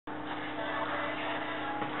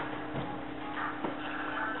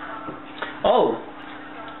Oh!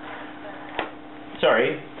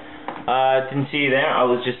 Sorry. Didn't see you there. I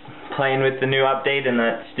was just playing with the new update and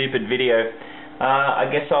that stupid video. I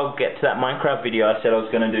guess I'll get to that Minecraft video I said I was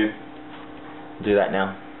gonna do. Do that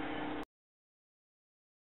now.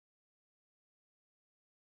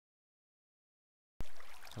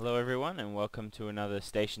 Hello everyone and welcome to another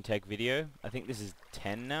Station Tech video. I think this is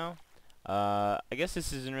 10 now. I guess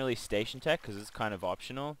this isn't really Station Tech because it's kind of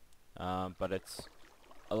optional, but it's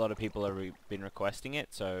a lot of people have been requesting it.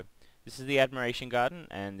 So this is the Admiration Garden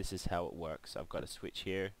and this is how it works. I've got a switch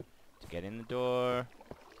here to get in the door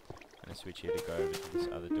and a switch here to go over to this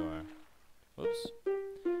other door. Whoops.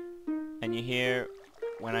 And you hear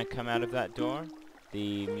when I come out of that door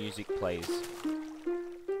the music plays.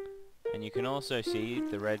 And you can also see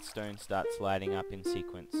the redstone starts lighting up in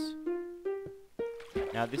sequence.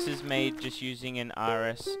 Now this is made just using an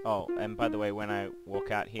RS... Oh, and by the way, when I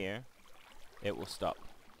walk out here, it will stop.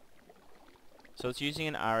 So it's using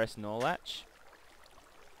an RS NOR latch.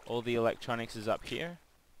 All the electronics is up here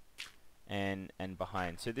and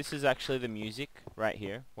behind. So this is actually the music right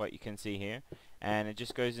here, what you can see here. And it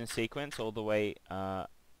just goes in sequence all the way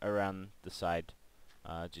around the side.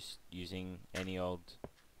 Just using any old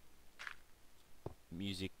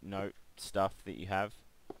music note stuff that you have,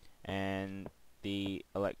 and the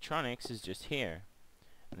electronics is just here,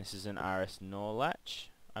 and this is an RS NOR latch,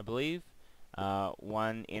 I believe.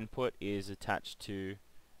 One input is attached to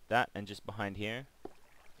that, and just behind here,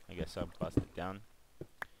 I guess I'll bust it down,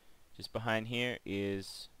 just behind here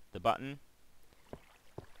is the button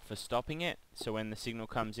for stopping it. So when the signal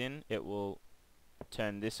comes in, it will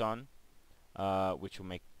turn this on, which will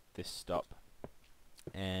make this stop.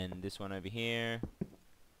 And this one over here,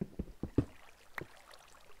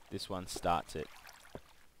 this one starts it.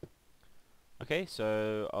 Okay,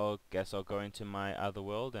 so I guess I'll go into my other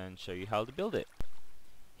world and show you how to build it.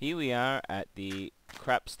 Here we are at the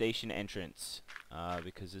crap station entrance,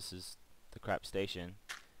 because this is the crap station.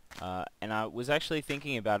 And I was actually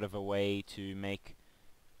thinking about a way to make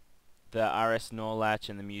the RS NOR latch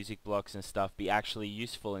and the music blocks and stuff be actually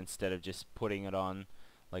useful instead of just putting it on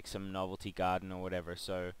like some novelty garden or whatever.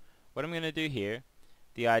 So what I'm going to do here,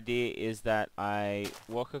 the idea is that I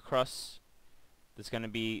walk across, there's going to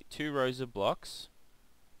be 2 rows of blocks.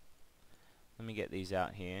 Let me get these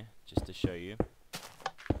out here just to show you.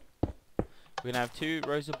 We're going to have 2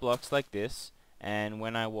 rows of blocks like this, and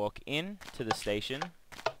when I walk in to the station,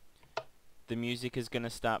 the music is going to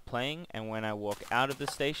start playing, and when I walk out of the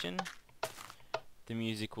station, the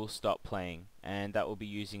music will stop playing, and that will be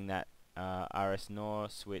using that RS NOR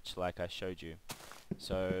switch like I showed you.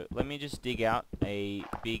 So let me just dig out a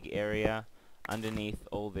big area underneath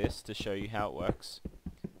all this to show you how it works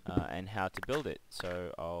and how to build it.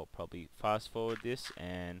 So I'll probably fast forward this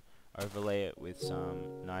and overlay it with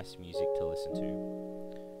some nice music to listen to.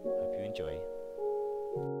 Hope you enjoy.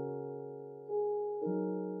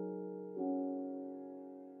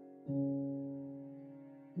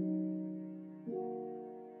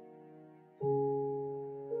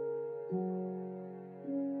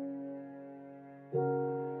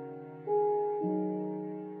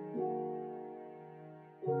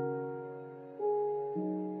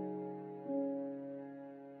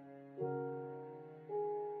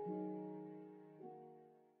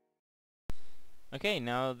 Okay,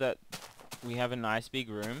 now that we have a nice big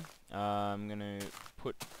room, I'm going to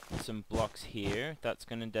put some blocks here. That's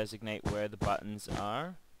going to designate where the buttons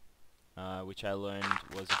are, which I learned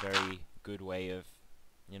was a very good way of,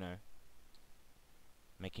 you know,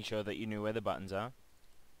 making sure that you knew where the buttons are.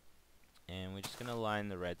 And we're just going to line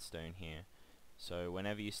the redstone here. So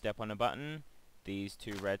whenever you step on a button, these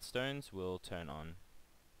 2 redstones will turn on.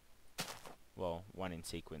 Well, one in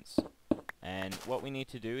sequence. And what we need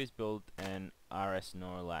to do is build an RS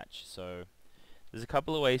NOR latch. So there's a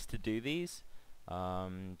couple of ways to do these.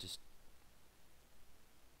 Just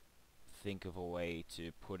think of a way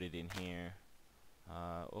to put it in here.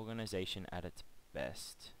 Organization at its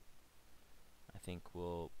best. I think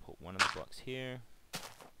we'll put one of the blocks here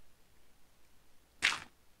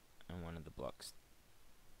and one of the blocks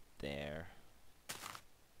there,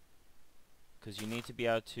 because you need to be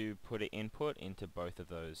able to put an input into both of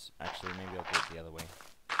those. Actually, maybe I'll do it the other way.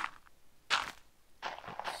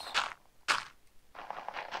 Oops.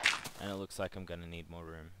 And it looks like I'm gonna need more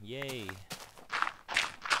room. Yay!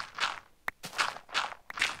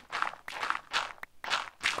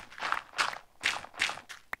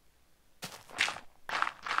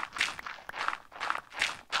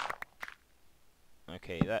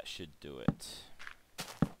 Okay, that should do it.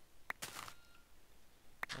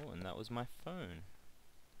 Oh, and that was my phone.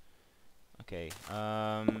 Okay,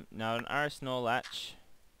 now an RS NOR latch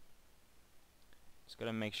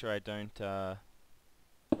gotta make sure I don't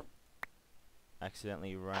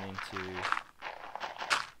accidentally run into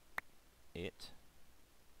it.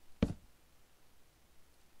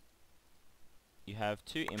 You have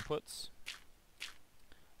two inputs,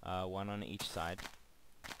 one on each side.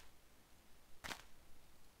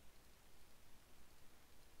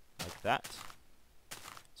 Like that.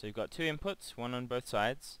 So you've got two inputs, one on both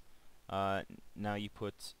sides. Now you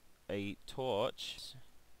put a torch,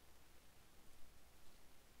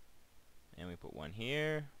 and we put one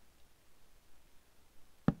here,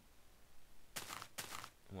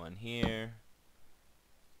 one here,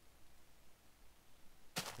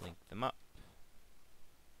 link them up.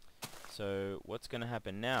 So what's going to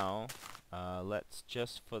happen now, let's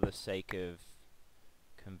just for the sake of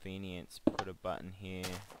convenience put a button here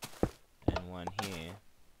and one here,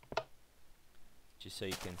 just so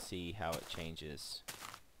you can see how it changes.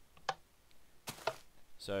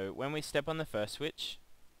 So when we step on the first switch,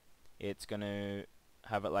 it's going to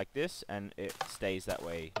have it like this, and it stays that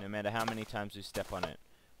way no matter how many times we step on it.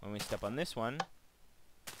 When we step on this one,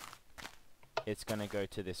 it's going to go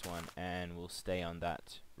to this one and we'll stay on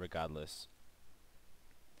that regardless.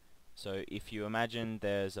 So if you imagine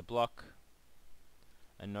there's a block,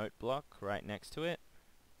 a note block right next to it,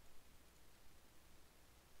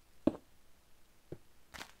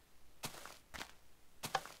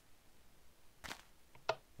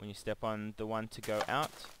 when you step on the one to go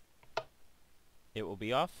out, it will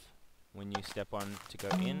be off. When you step on to go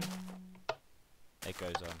in, it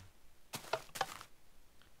goes on.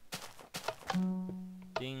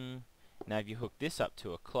 Ding. Now if you hook this up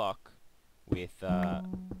to a clock with a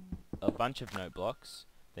bunch of note blocks,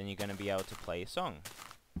 then you're going to be able to play a song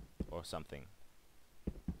or something.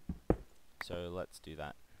 So let's do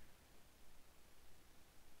that.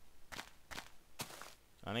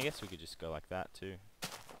 And I guess we could just go like that too.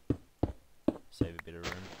 Save a bit of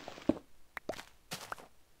room.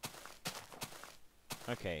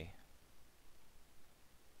 Okay.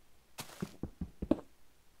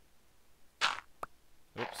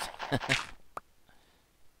 Oops.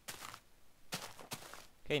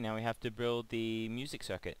 Okay, now we have to build the music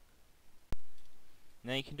circuit.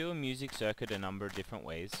 Now you can do a music circuit a number of different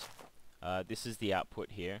ways. This is the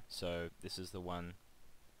output here, so this is the one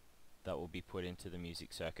that will be put into the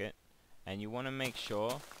music circuit. And you want to make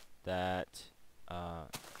sure that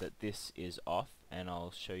that this is off, and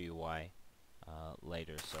I'll show you why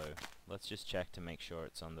later. So let's just check to make sure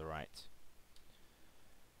it's on the right.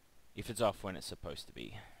 If it's off when it's supposed to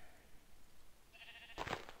be.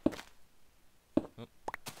 Oop.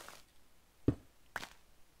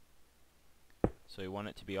 So we want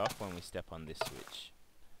it to be off when we step on this switch.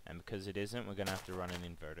 And because it isn't, we're going to have to run an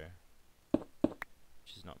inverter,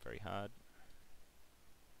 which is not very hard.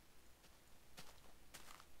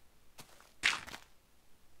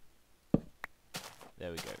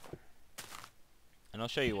 There we go. And I'll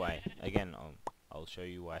show you why. Again, I'll show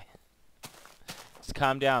you why. Just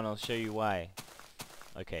calm down, I'll show you why.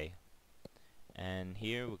 Okay. And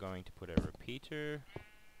here we're going to put a repeater.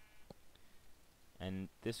 And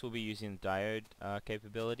this will be using the diode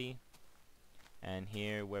capability. And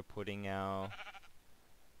here we're putting our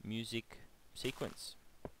music sequence.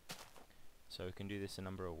 So we can do this a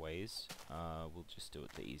number of ways. We'll just do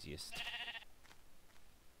it the easiest.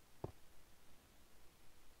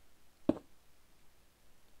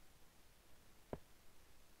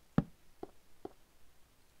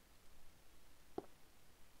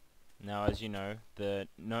 Now, as you know, the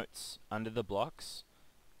notes under the blocks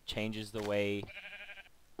changes the way,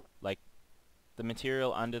 like, the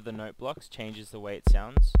material under the note blocks changes the way it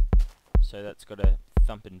sounds. So that's got a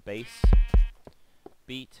thump and bass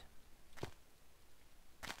beat.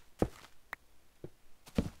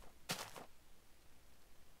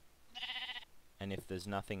 And if there's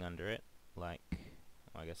nothing under it, like,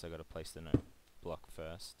 I guess I got to place the note block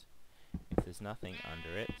first. If there's nothing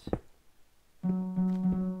under it,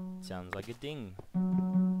 sounds like a ding.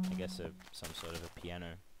 I guess some sort of a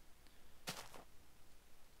piano.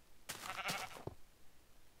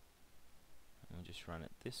 We'll just run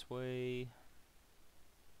it this way.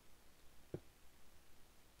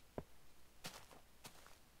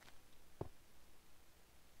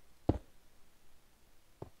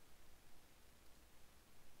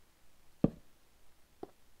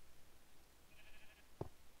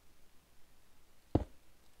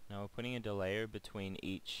 Now we're putting a delayer between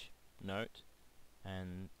each note,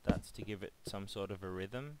 and that's to give it some sort of a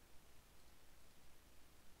rhythm.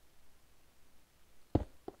 So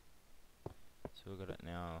we've got it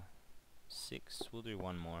now 6, we'll do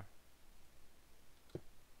one more.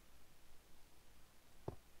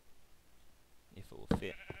 If it will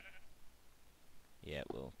fit. Yeah,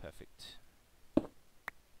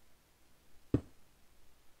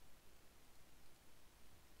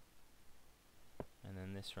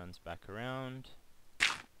 this runs back around.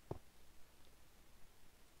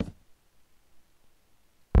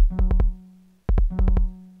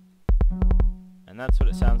 And that's what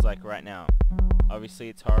it sounds like right now. Obviously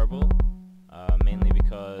it's horrible, mainly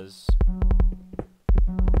because it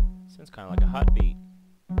sounds kind of like a heartbeat.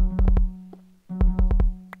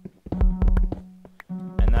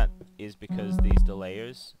 And that is because these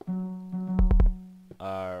delayers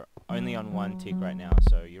are only on one tick right now.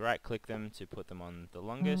 So you right click them to put them on the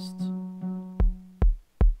longest.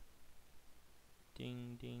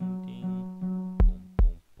 Ding, ding, ding. Boom,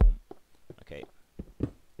 boom, boom. Okay.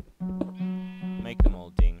 Make them all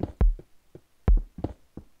ding.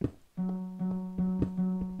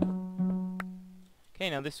 Okay,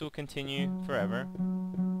 now this will continue forever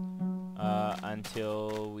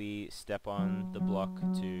until we step on the block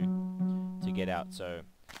to get out. So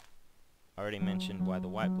I already mentioned why the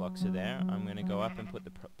white blocks are there. I'm going to go up and put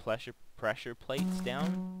the pressure plates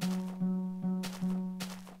down.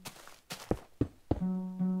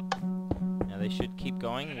 Now they should keep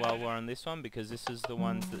going while we're on this one, because this is the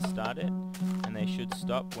ones that start it, and they should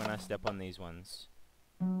stop when I step on these ones.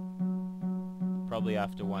 Probably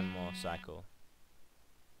after one more cycle.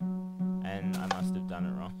 And I must have done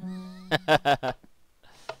it wrong.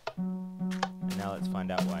 And now let's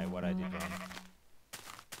find out what I did wrong.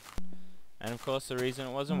 And of course the reason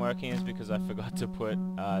it wasn't working is because I forgot to put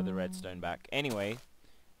the redstone back. Anyway,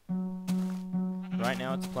 right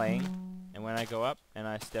now it's playing, and when I go up and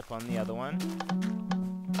I step on the other one,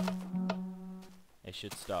 it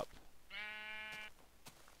should stop.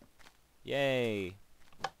 Yay!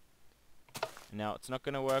 Now it's not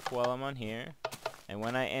going to work while I'm on here, and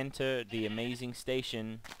when I enter the amazing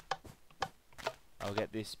station, I'll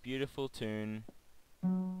get this beautiful tune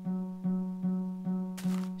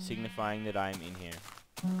signifying that I'm in here.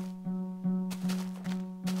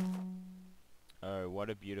 Oh, what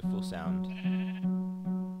a beautiful sound.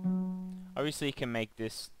 Obviously you can make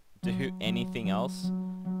this do anything else.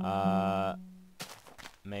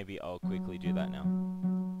 Maybe I'll quickly do that now.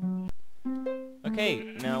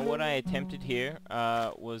 Okay, now what I attempted here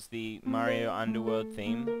was the Mario Underworld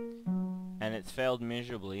theme, and it's failed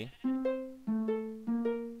miserably.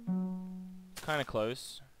 It's kinda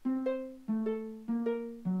close.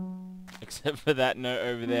 Except for that note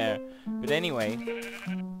over there. But anyway,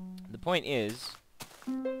 the point is,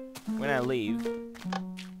 when I leave,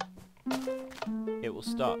 it will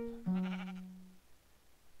stop.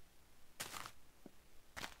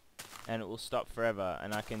 And it will stop forever,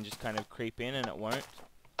 and I can just kind of creep in and it won't.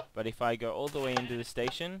 But if I go all the way into the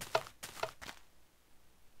station,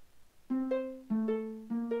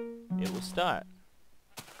 it will start.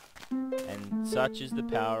 And such is the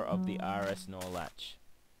power of the RS NOR latch,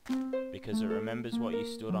 because it remembers what you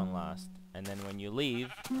stood on last, and then when you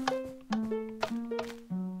leave,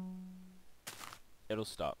 it'll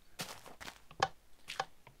stop.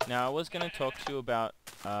 Now I was going to talk to you about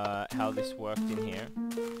how this worked in here,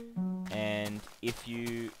 and if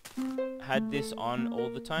you had this on all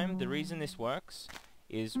the time, the reason this works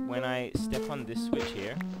is when I step on this switch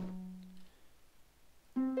here,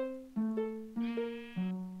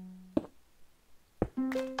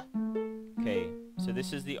 okay, so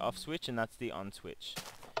this is the off switch and that's the on switch.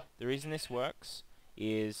 The reason this works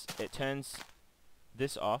is it turns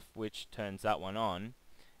this off, which turns that one on,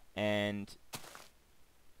 and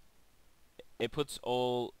it puts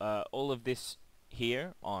all of this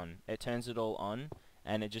here on. It turns it all on,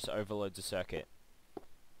 and it just overloads the circuit.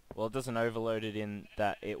 Well, it doesn't overload it in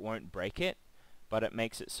that it won't break it, but it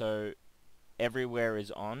makes it so everywhere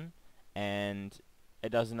is on, and it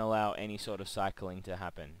doesn't allow any sort of cycling to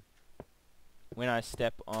happen. When I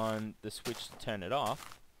step on the switch to turn it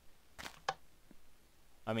off,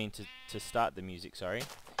 I mean to start the music, sorry,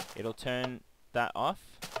 it'll turn that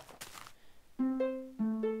off.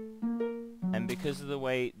 And because of the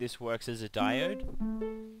way this works as a diode,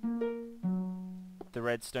 the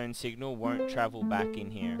redstone signal won't travel back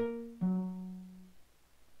in here.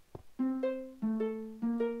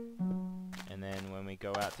 And then when we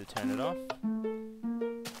go out to turn it off,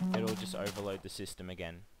 it'll just overload the system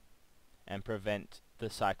again and prevent the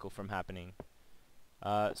cycle from happening.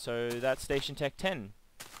 So that's Station Tech 10.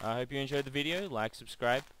 I hope you enjoyed the video. Like,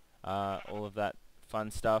 subscribe, all of that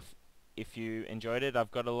fun stuff. If you enjoyed it,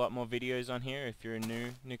 I've got a lot more videos on here. If you're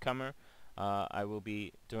a newcomer, I will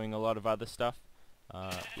be doing a lot of other stuff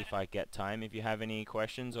if I get time. If you have any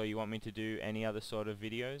questions or you want me to do any other sort of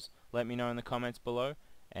videos, let me know in the comments below,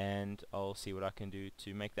 and I'll see what I can do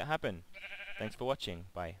to make that happen. Thanks for watching.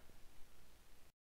 Bye.